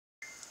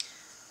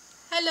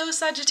Hello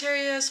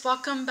Sagittarius,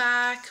 welcome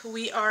back.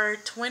 We are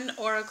Twin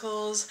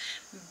Oracles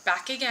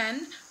back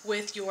again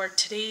with your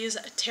today's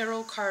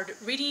tarot card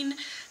reading.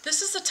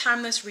 This is a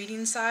timeless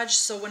reading, Sag,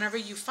 so whenever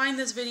you find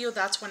this video,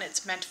 that's when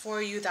it's meant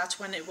for you. That's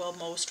when it will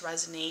most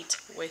resonate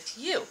with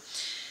you.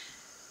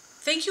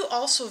 Thank you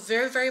all so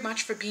very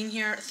much for being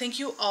here. Thank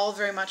you all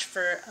very much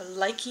for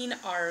liking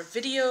our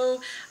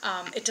video.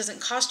 It doesn't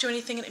cost you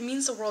anything and it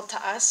means the world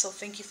to us. So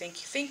thank you.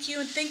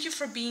 And thank you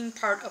for being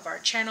part of our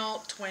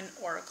channel, Twin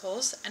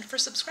Oracles, and for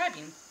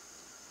subscribing.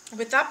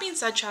 With that being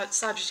said,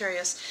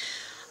 Sagittarius,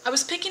 I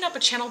was picking up a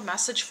channeled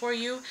message for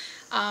you.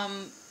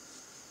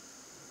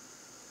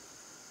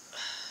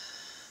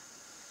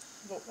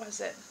 What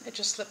was it? It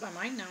just slipped my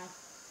mind now.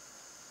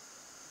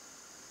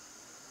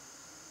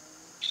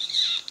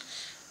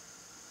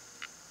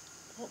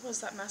 What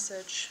was that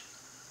message?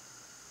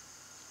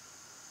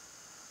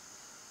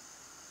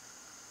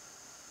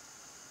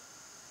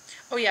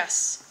 Oh,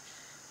 yes.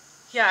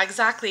 Yeah,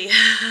 exactly.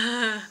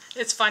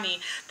 It's funny.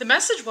 The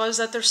message was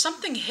that there's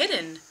something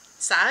hidden,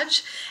 Sag.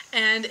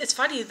 And it's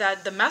funny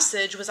that the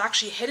message was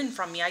actually hidden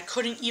from me. I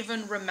couldn't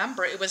even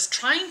remember. It was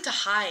trying to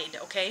hide,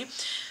 okay?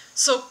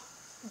 So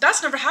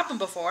that's never happened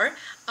before.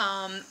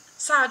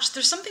 Sag,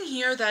 there's something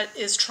here that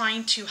is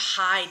trying to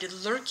hide,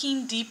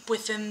 lurking deep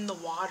within the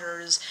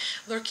waters,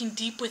 lurking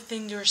deep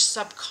within your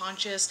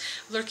subconscious,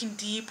 lurking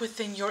deep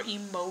within your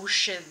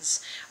emotions,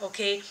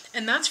 okay?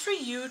 And that's for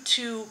you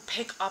to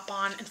pick up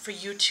on and for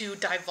you to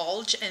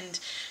divulge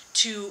and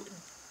to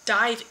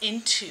dive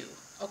into,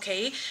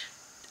 okay?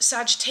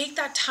 Sag, take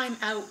that time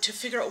out to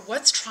figure out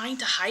what's trying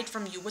to hide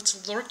from you,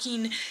 what's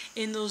lurking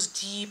in those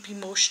deep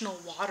emotional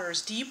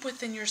waters, deep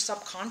within your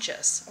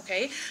subconscious,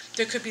 okay?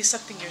 There could be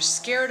something you're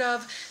scared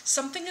of.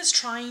 Something is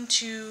trying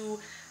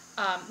to,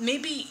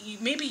 maybe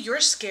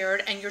you're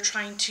scared and you're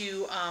trying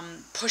to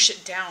push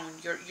it down.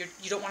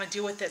 You don't want to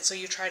deal with it, so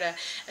you try to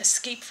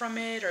escape from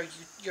it, or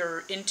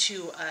you're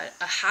into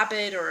a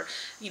habit, or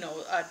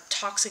a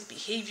toxic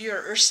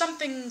behavior or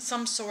something,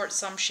 some sort,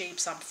 some shape,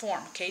 some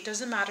form, okay? It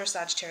doesn't matter,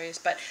 Sagittarius,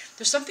 but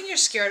there's something you're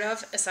scared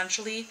of,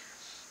 essentially,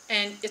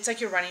 and it's like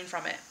you're running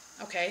from it.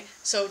 Okay,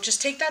 so just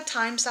take that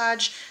time,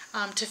 Sag,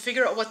 to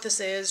figure out what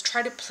this is.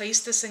 Try to place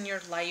this in your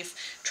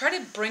life. Try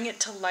to bring it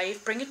to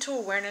life, bring it to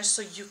awareness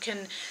so you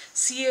can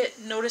see it,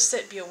 notice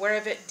it, be aware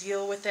of it,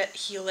 deal with it,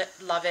 heal it,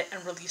 love it,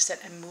 and release it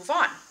and move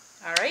on.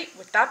 All right,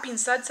 with that being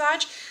said,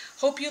 Sag,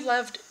 hope you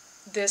loved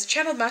this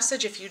channeled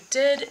message. If you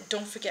did,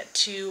 don't forget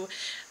to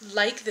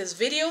like this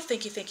video.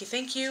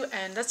 Thank you,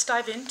 and let's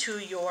dive into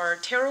your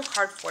tarot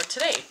card for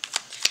today.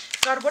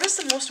 God, what is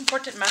the most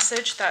important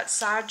message that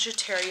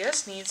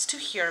Sagittarius needs to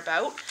hear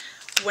about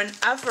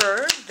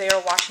whenever they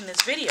are watching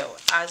this video,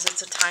 as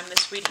it's a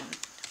timeless reading?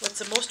 What's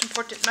the most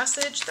important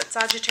message that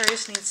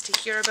Sagittarius needs to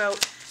hear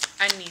about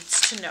and needs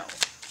to know?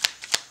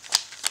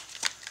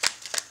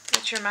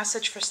 What's your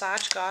message for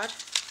Sag, God?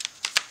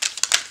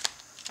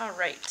 All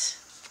right.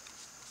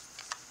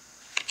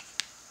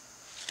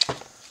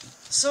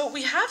 So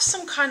we have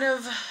some kind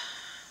of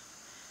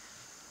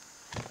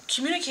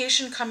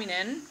communication coming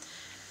in.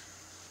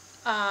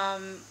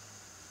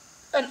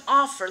 An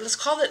offer, let's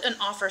call it an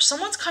offer.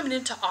 Someone's coming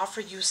in to offer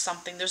you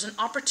something. There's an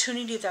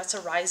opportunity that's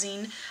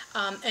arising,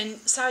 and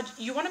Sag,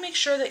 you want to make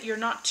sure that you're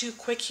not too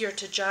quick here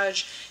to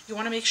judge. You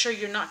want to make sure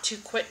you're not too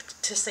quick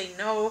to say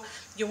no.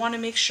 You want to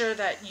make sure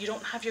that you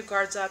don't have your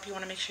guards up. You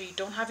want to make sure you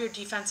don't have your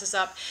defenses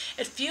up.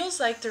 It feels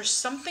like there's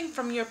something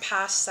from your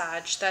past,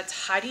 Sag,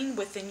 that's hiding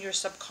within your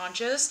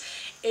subconscious.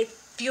 It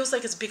feels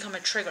like it's become a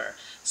trigger.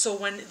 So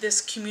when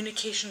this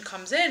communication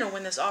comes in, or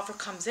when this offer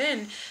comes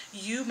in,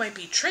 you might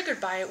be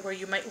triggered by it, where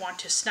you might want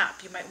to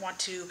snap. You might want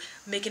to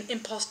make an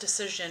impulse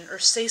decision, or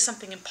say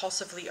something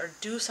impulsively, or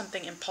do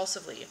something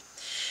impulsively.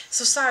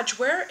 So Sag,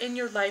 where in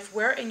your life,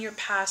 where in your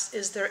past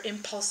is there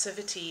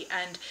impulsivity?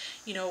 And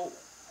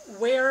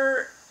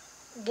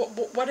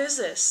what is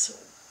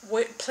this?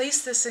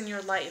 Place this in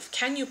your life.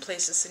 Can you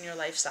place this in your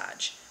life,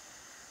 Sag?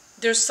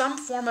 There's some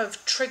form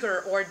of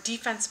trigger or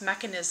defense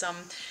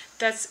mechanism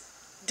that's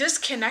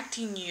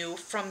disconnecting you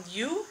from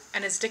you,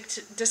 and is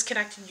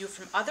disconnecting you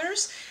from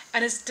others,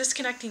 and is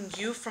disconnecting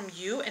you from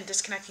you, and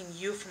disconnecting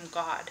you from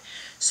God.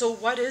 So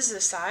what is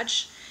this, Sag?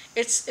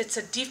 It's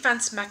a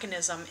defense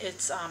mechanism.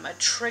 It's a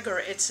trigger.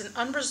 It's an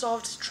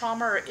unresolved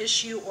trauma or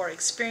issue or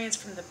experience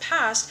from the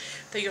past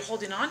that you're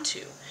holding on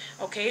to.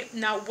 Okay,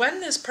 now when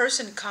this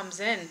person comes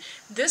in,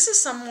 this is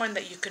someone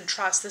that you can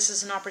trust. This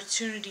is an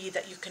opportunity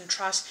that you can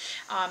trust.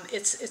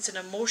 It's an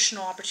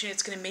emotional opportunity.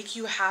 It's going to make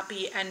you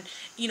happy, and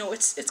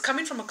it's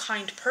coming from a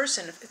kind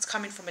person. It's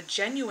coming from a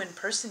genuine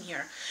person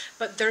here.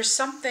 But there's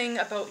something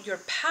about your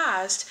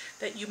past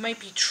that you might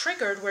be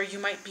triggered, where you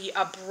might be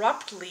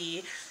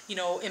abruptly,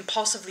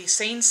 impulsively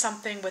saying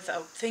something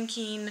without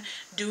thinking,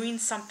 doing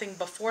something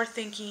before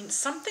thinking,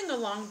 something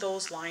along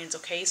those lines,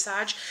 okay,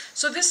 Sag?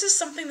 So this is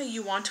something that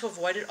you want to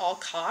avoid at all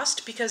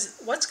cost, because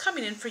what's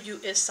coming in for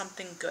you is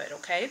something good,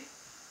 okay?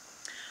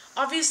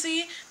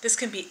 Obviously, this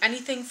can be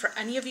anything for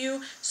any of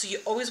you, so you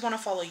always want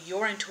to follow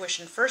your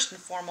intuition first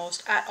and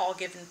foremost at all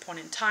given point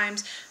in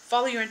times.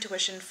 Follow your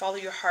intuition, follow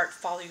your heart,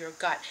 follow your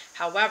gut.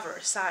 However,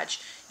 Sag,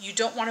 you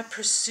don't want to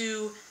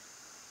pursue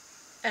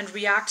and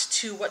react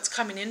to what's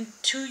coming in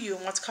to you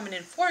and what's coming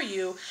in for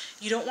you.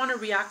 You don't want to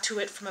react to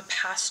it from a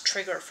past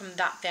trigger, from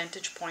that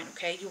vantage point,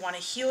 okay? You want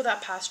to heal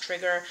that past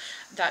trigger,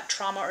 that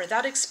trauma or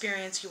that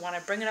experience. You want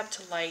to bring it up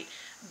to light,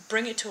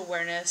 bring it to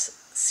awareness,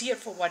 see it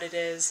for what it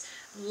is,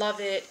 love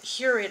it,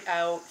 hear it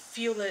out,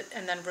 feel it,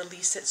 and then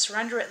release it,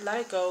 surrender it, let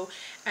it go,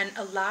 and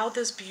allow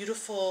this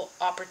beautiful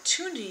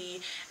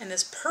opportunity and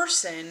this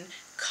person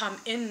come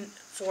in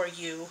for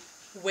you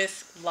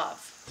with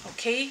love.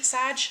 Okay,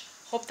 Sag?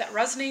 Hope that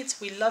resonates.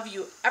 We love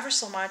you ever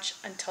so much.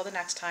 Until the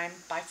next time,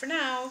 bye for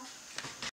now.